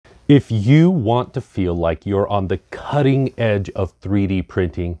If you want to feel like you're on the cutting edge of 3D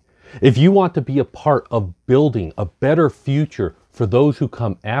printing, if you want to be a part of building a better future for those who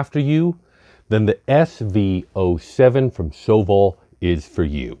come after you, then the SV07 from Sovol is for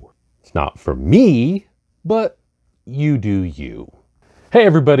you. It's not for me, but you do you. Hey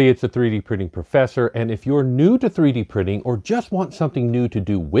everybody, it's the 3D Printing Professor, and if you're new to 3D printing or just want something new to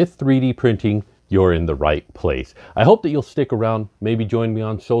do with 3D printing, you're in the right place. I hope that you'll stick around, maybe join me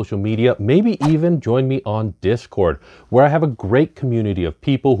on social media, maybe even join me on Discord, where I have a great community of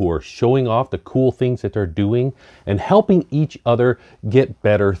people who are showing off the cool things that they're doing and helping each other get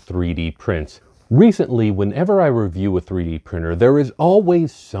better 3D prints. Recently, whenever I review a 3D printer, there is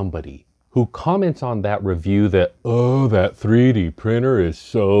always somebody who comments on that review that, oh, that 3D printer is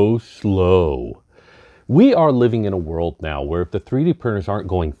so slow. We are living in a world now where if the 3D printers aren't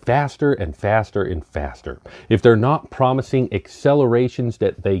going faster and faster and faster, if they're not promising accelerations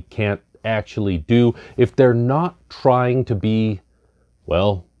that they can't actually do, if they're not trying to be,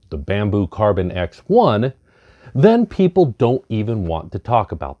 well, the Bamboo Carbon X1, then people don't even want to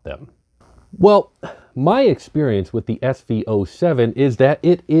talk about them. Well, my experience with the SV07 is that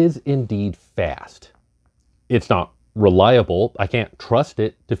it is indeed fast. It's not reliable. I can't trust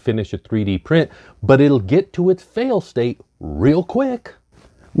it to finish a 3D print, but it'll get to its fail state real quick.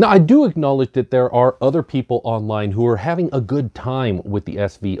 Now, I do acknowledge that there are other people online who are having a good time with the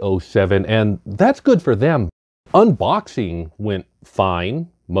SV07, and that's good for them. Unboxing went fine,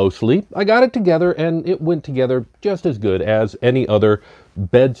 mostly. I got it together, and it went together just as good as any other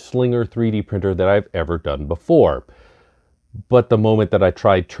bed slinger 3D printer that I've ever done before. But the moment that I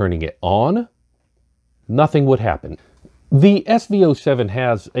tried turning it on, nothing would happen. The SV07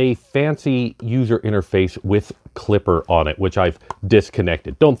 has a fancy user interface with clipper on it, which I've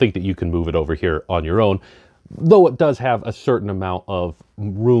disconnected. Don't think that you can move it over here on your own, though it does have a certain amount of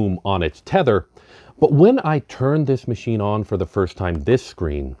room on its tether. But when I turned this machine on for the first time, this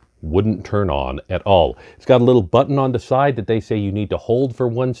screen wouldn't turn on at all. It's got a little button on the side that they say you need to hold for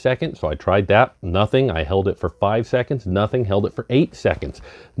 1 second. So I tried that, nothing. I held it for 5 seconds, nothing. Held it for 8 seconds,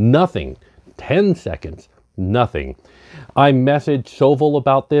 nothing. 10 seconds, nothing. I messaged Sovol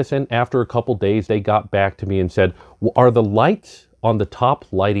about this, and after a couple days, they got back to me and said, well, are the lights on the top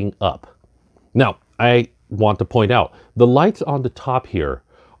lighting up? Now, I want to point out, the lights on the top here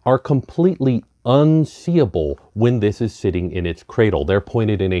are completely unseeable when this is sitting in its cradle. They're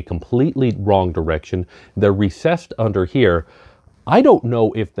pointed in a completely wrong direction. They're recessed under here. I don't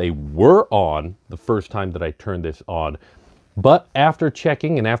know if they were on the first time that I turned this on, but after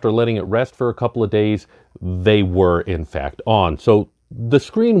checking and after letting it rest for a couple of days, they were in fact on. So the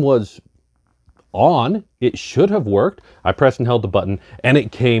screen was on. It should have worked. I pressed and held the button and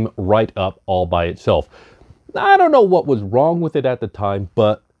it came right up all by itself. I don't know what was wrong with it at the time,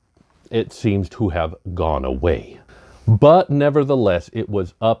 but it seems to have gone away. But nevertheless, it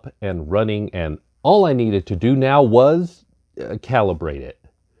was up and running, and all I needed to do now was calibrate it.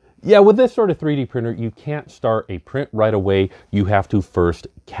 Yeah, with this sort of 3D printer, you can't start a print right away. You have to first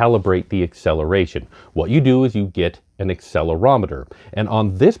calibrate the acceleration. What you do is you get an accelerometer. And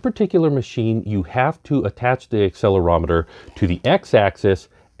on this particular machine, you have to attach the accelerometer to the x-axis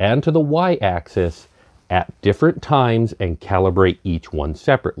and to the y-axis at different times and calibrate each one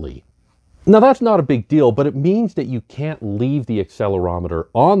separately. Now that's not a big deal, but it means that you can't leave the accelerometer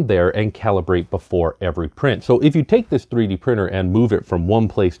on there and calibrate before every print. So if you take this 3D printer and move it from one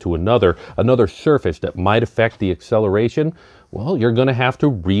place to another surface that might affect the acceleration, well, you're going to have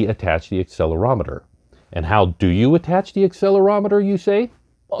to reattach the accelerometer. And how do you attach the accelerometer, you say?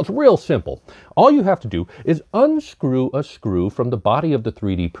 Well, it's real simple. All you have to do is unscrew a screw from the body of the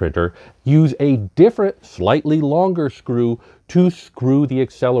 3D printer, use a different, slightly longer screw to screw the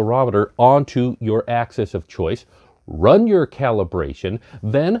accelerometer onto your axis of choice, run your calibration,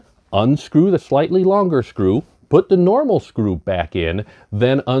 then unscrew the slightly longer screw, put the normal screw back in,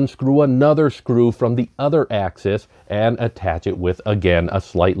 then unscrew another screw from the other axis and attach it with, again, a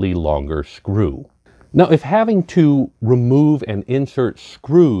slightly longer screw. Now, if having to remove and insert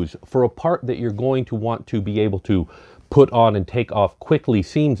screws for a part that you're going to want to be able to put on and take off quickly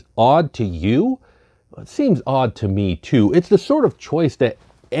seems odd to you, it seems odd to me too. It's the sort of choice that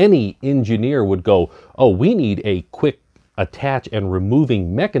any engineer would go, oh, we need a quick attach and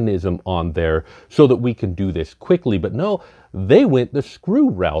removing mechanism on there so that we can do this quickly. But no, they went the screw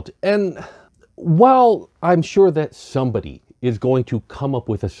route. And while I'm sure that somebody is going to come up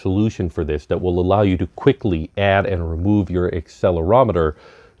with a solution for this that will allow you to quickly add and remove your accelerometer,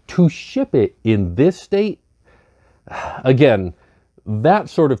 to ship it in this state, again, that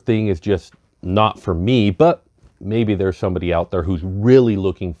sort of thing is just not for me, but maybe there's somebody out there who's really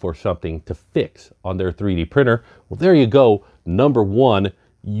looking for something to fix on their 3D printer. Well, there you go. Number one,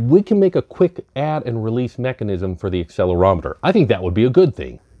 we can make a quick add and release mechanism for the accelerometer. I think that would be a good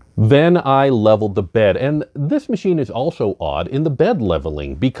thing. Then I leveled the bed, and this machine is also odd in the bed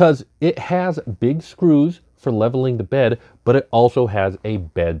leveling because it has big screws for leveling the bed, but it also has a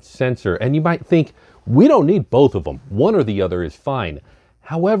bed sensor. And you might think, we don't need both of them. One or the other is fine.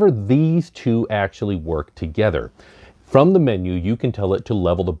 However, these two actually work together. From the menu, you can tell it to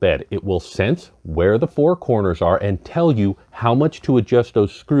level the bed. It will sense where the four corners are and tell you how much to adjust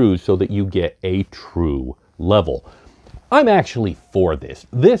those screws so that you get a true level. I'm actually for this.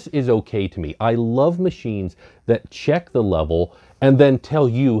 This is okay to me. I love machines that check the level and then tell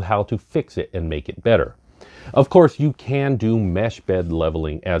you how to fix it and make it better. Of course, you can do mesh bed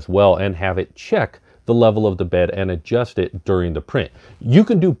leveling as well and have it check the level of the bed and adjust it during the print. You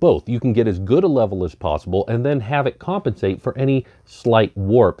can do both. You can get as good a level as possible and then have it compensate for any slight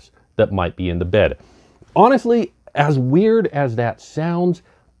warps that might be in the bed. Honestly, as weird as that sounds,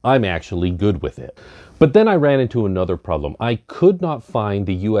 I'm actually good with it. But then I ran into another problem. I could not find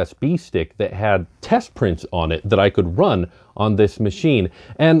the USB stick that had test prints on it that I could run on this machine.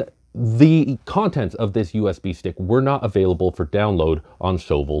 And the contents of this USB stick were not available for download on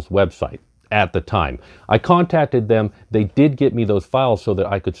Sovol's website at the time. I contacted them. They did get me those files so that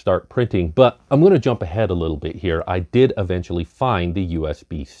I could start printing, but I'm going to jump ahead a little bit here. I did eventually find the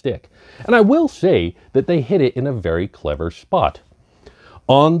USB stick. And I will say that they hit it in a very clever spot.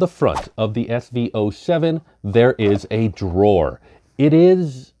 On the front of the SV07, there is a drawer. It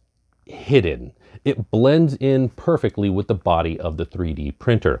is hidden. It blends in perfectly with the body of the 3D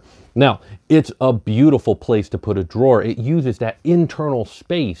printer. Now, it's a beautiful place to put a drawer. It uses that internal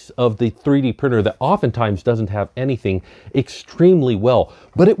space of the 3D printer that oftentimes doesn't have anything extremely well.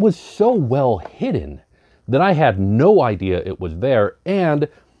 But it was so well hidden that I had no idea it was there, and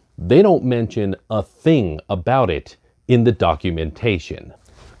they don't mention a thing about it in the documentation.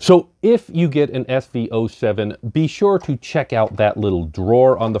 So if you get an SV07, be sure to check out that little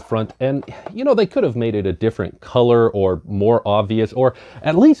drawer on the front. And, you know, they could have made it a different color or more obvious, or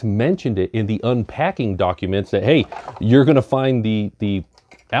at least mentioned it in the unpacking documents that, hey, you're going to find the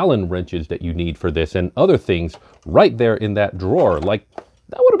Allen wrenches that you need for this and other things right there in that drawer. Like,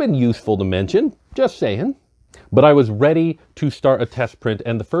 that would have been useful to mention, just saying. But I was ready to start a test print,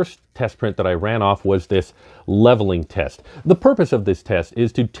 and the first test print that I ran off was this leveling test. The purpose of this test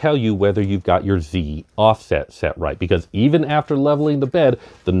is to tell you whether you've got your Z offset set right, because even after leveling the bed,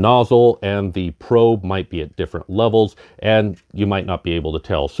 the nozzle and the probe might be at different levels, and you might not be able to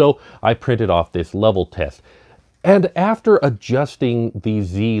tell. So I printed off this level test. And after adjusting the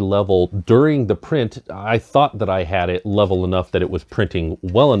Z level during the print, I thought that I had it level enough that it was printing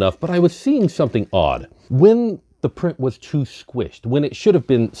well enough, but I was seeing something odd. When the print was too squished, when it should have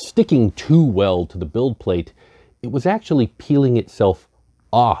been sticking too well to the build plate, it was actually peeling itself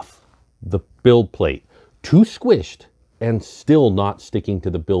off the build plate. Too squished and still not sticking to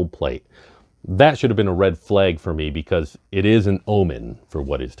the build plate. That should have been a red flag for me because it is an omen for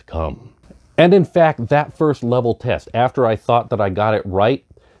what is to come. And in fact, that first level test, after I thought that I got it right,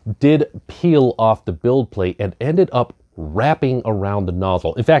 did peel off the build plate and ended up wrapping around the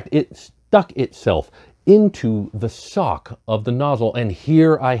nozzle. In fact, it stuck itself into the sock of the nozzle, and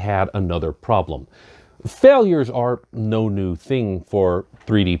here I had another problem. Failures are no new thing for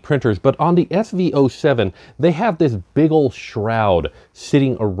 3D printers, but on the SV07, they have this big old shroud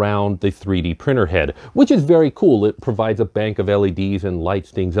sitting around the 3D printer head, which is very cool. It provides a bank of LEDs and lights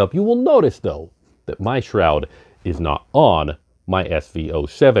things up. You will notice, though, that my shroud is not on my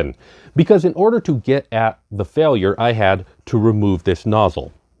SV07, because in order to get at the failure, I had to remove this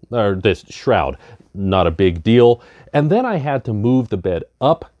nozzle, or this shroud. Not a big deal. And then I had to move the bed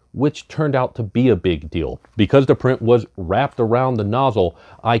up, which turned out to be a big deal. Because the print was wrapped around the nozzle,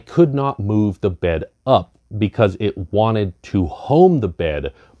 I could not move the bed up because it wanted to home the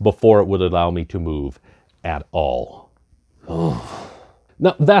bed before it would allow me to move at all.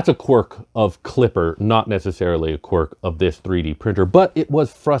 Now, that's a quirk of Clipper, not necessarily a quirk of this 3D printer, but it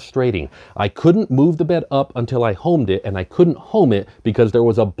was frustrating. I couldn't move the bed up until I homed it, and I couldn't home it because there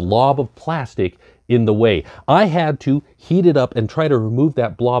was a blob of plastic in the way. I had to heat it up and try to remove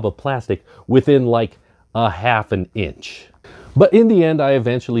that blob of plastic within like a half an inch. But in the end, I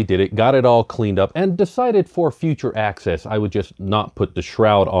eventually did it, got it all cleaned up, and decided for future access, I would just not put the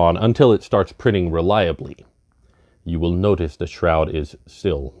shroud on until it starts printing reliably. You will notice the shroud is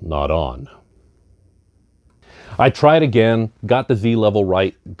still not on. I tried again, got the Z level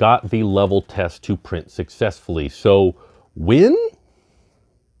right, got the level test to print successfully. So, win?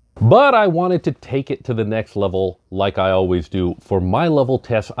 But I wanted to take it to the next level like I always do. For my level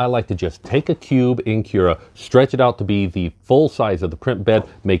tests, I like to just take a cube in Cura, stretch it out to be the full size of the print bed,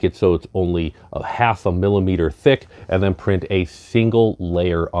 make it so it's only a half a millimeter thick, and then print a single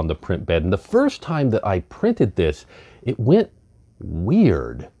layer on the print bed. And the first time that I printed this, it went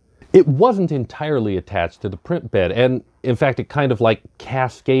weird. It wasn't entirely attached to the print bed, and in fact, it kind of like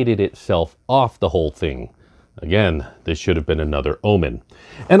cascaded itself off the whole thing. Again, this should have been another omen.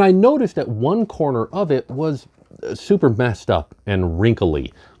 And I noticed that one corner of it was super messed up and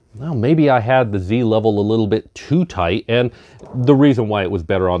wrinkly. Well, maybe I had the Z level a little bit too tight, and the reason why it was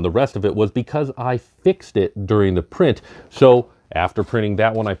better on the rest of it was because I fixed it during the print. So after printing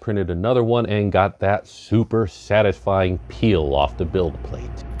that one, I printed another one and got that super satisfying peel off the build plate.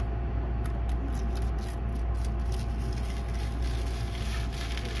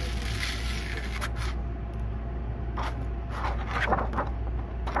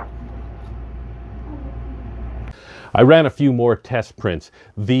 I ran a few more test prints.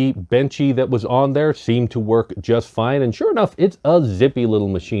 The benchy that was on there seemed to work just fine, and sure enough, it's a zippy little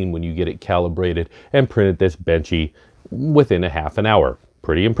machine when you get it calibrated, and printed this benchy within a half an hour.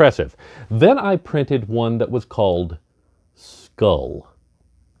 Pretty impressive. Then I printed one that was called Skull.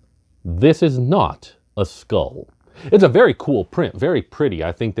 This is not a skull. It's a very cool print, very pretty.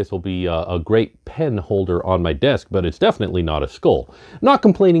 I think this will be a great pen holder on my desk, but it's definitely not a skull. Not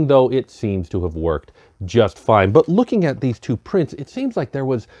complaining though, it seems to have worked just fine. But looking at these two prints, it seems like there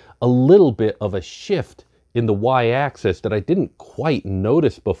was a little bit of a shift in the y-axis that I didn't quite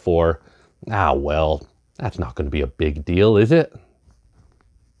notice before. Ah, well, that's not going to be a big deal, is it?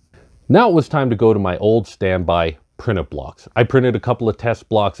 Now it was time to go to my old standby printer blocks. I printed a couple of test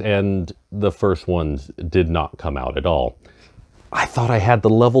blocks and the first ones did not come out at all. I thought I had the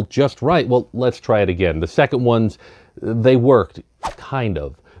level just right. Well, let's try it again. The second ones, they worked, kind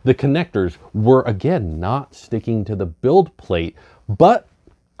of. The connectors were, again, not sticking to the build plate, but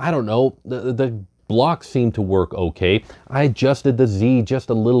I don't know, the blocks seemed to work okay. I adjusted the Z just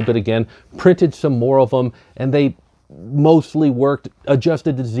a little bit again, printed some more of them, and they mostly worked.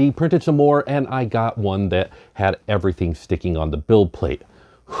 Adjusted the Z, printed some more, and I got one that had everything sticking on the build plate.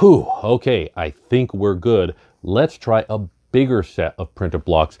 Whew, okay, I think we're good. Let's try a bigger set of printer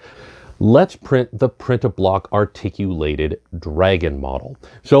blocks. Let's print the printer block articulated dragon model.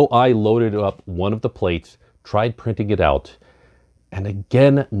 So I loaded up one of the plates, tried printing it out, and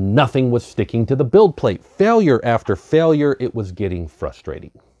again, nothing was sticking to the build plate. Failure after failure, it was getting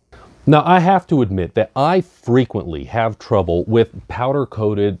frustrating. Now, I have to admit that I frequently have trouble with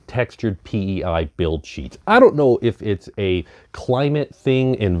powder-coated textured PEI build sheets. I don't know if it's a climate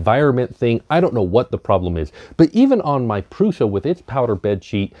thing, environment thing, I don't know what the problem is, but even on my Prusa with its powder bed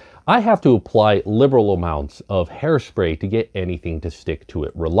sheet, I have to apply liberal amounts of hairspray to get anything to stick to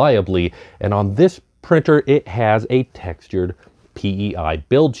it reliably, and on this printer it has a textured PEI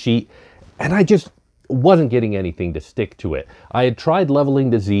build sheet, and I just wasn't getting anything to stick to it. I had tried leveling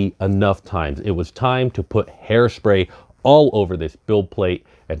the Z enough times. It was time to put hairspray all over this build plate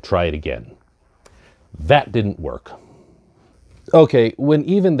and try it again. That didn't work. Okay, when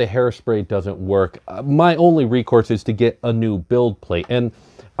even the hairspray doesn't work, my only recourse is to get a new build plate. And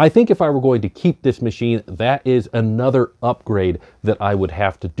I think if I were going to keep this machine, that is another upgrade that I would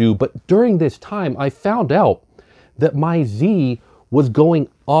have to do. But during this time, I found out that my Z was going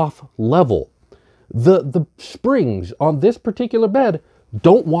off level. The springs on this particular bed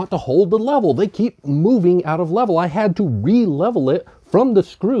don't want to hold the level. They keep moving out of level. I had to re-level it from the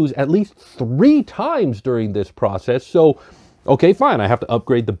screws at least 3 times during this process. So, okay, fine. I have to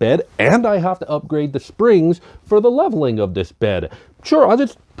upgrade the bed and I have to upgrade the springs for the leveling of this bed. Sure, I'll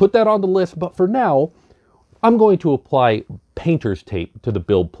just put that on the list. But for now, I'm going to apply painter's tape to the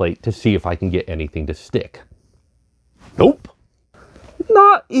build plate to see if I can get anything to stick. Nope.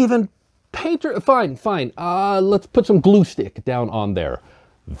 Not even painter. Fine. Let's put some glue stick down on there.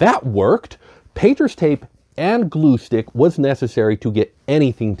 That worked. Painter's tape and glue stick was necessary to get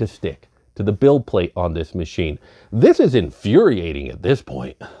anything to stick to the build plate on this machine. This is infuriating at this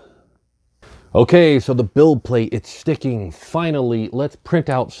point. Okay, so the build plate, it's sticking. Finally, let's print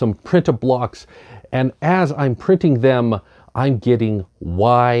out some printer blocks. And as I'm printing them, I'm getting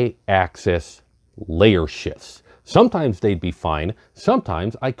Y-axis layer shifts. Sometimes they'd be fine.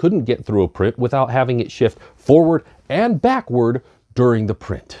 Sometimes I couldn't get through a print without having it shift forward and backward during the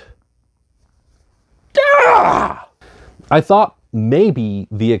print. Ah! I thought maybe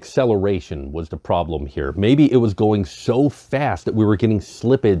the acceleration was the problem here. Maybe it was going so fast that we were getting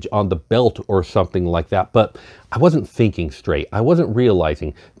slippage on the belt or something like that. But I wasn't thinking straight. I wasn't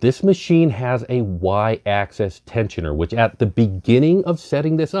realizing this machine has a Y-axis tensioner, which at the beginning of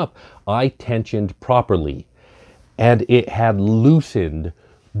setting this up, I tensioned properly. And it had loosened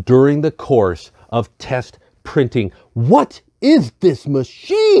during the course of test printing. What is this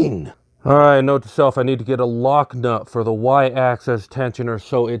machine? All right, note to self, I need to get a lock nut for the Y-axis tensioner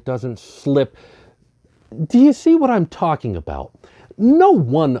so it doesn't slip. Do you see what I'm talking about? No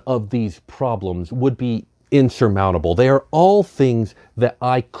one of these problems would be insurmountable. They are all things that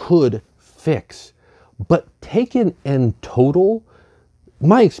I could fix. But taken in total,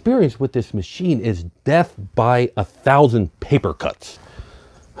 my experience with this machine is death by 1,000 paper cuts.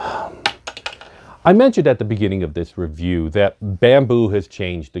 I mentioned at the beginning of this review that bamboo has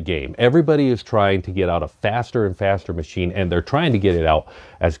changed the game. Everybody is trying to get out a faster and faster machine, and they're trying to get it out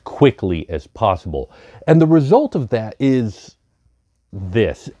as quickly as possible. And the result of that is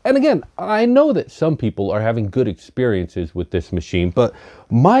this. And again, I know that some people are having good experiences with this machine, but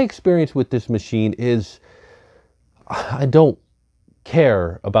my experience with this machine is I don't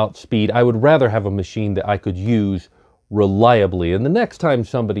care about speed. I would rather have a machine that I could use reliably. And the next time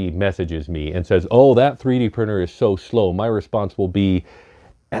somebody messages me and says, oh, that 3D printer is so slow, my response will be,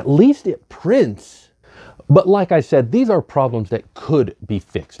 at least it prints. But like I said, these are problems that could be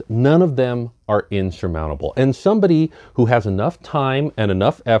fixed. None of them are insurmountable. And somebody who has enough time and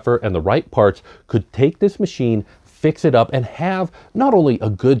enough effort and the right parts could take this machine, fix it up, and have not only a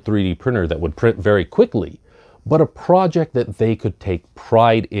good 3D printer that would print very quickly, but a project that they could take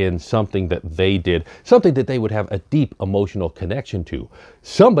pride in, something that they did, something that they would have a deep emotional connection to.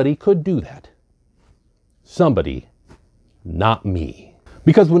 Somebody could do that. Somebody, not me.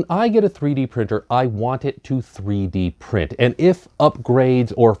 Because when I get a 3D printer, I want it to 3D print. And if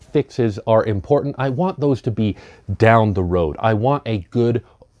upgrades or fixes are important, I want those to be down the road. I want a good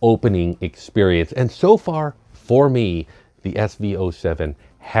opening experience. And so far, for me, the SV07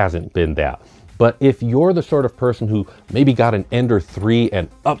 hasn't been that. But if you're the sort of person who maybe got an Ender 3 and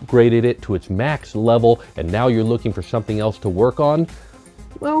upgraded it to its max level, and now you're looking for something else to work on,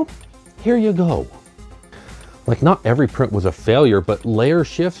 well, here you go. Like, not every print was a failure, but layer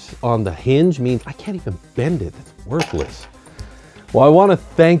shifts on the hinge means I can't even bend it. It's worthless. Well, I want to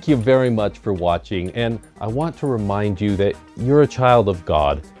thank you very much for watching, and I want to remind you that you're a child of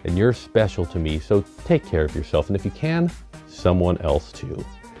God, and you're special to me, so take care of yourself, and if you can, someone else too.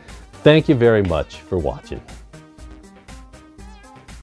 Thank you very much for watching.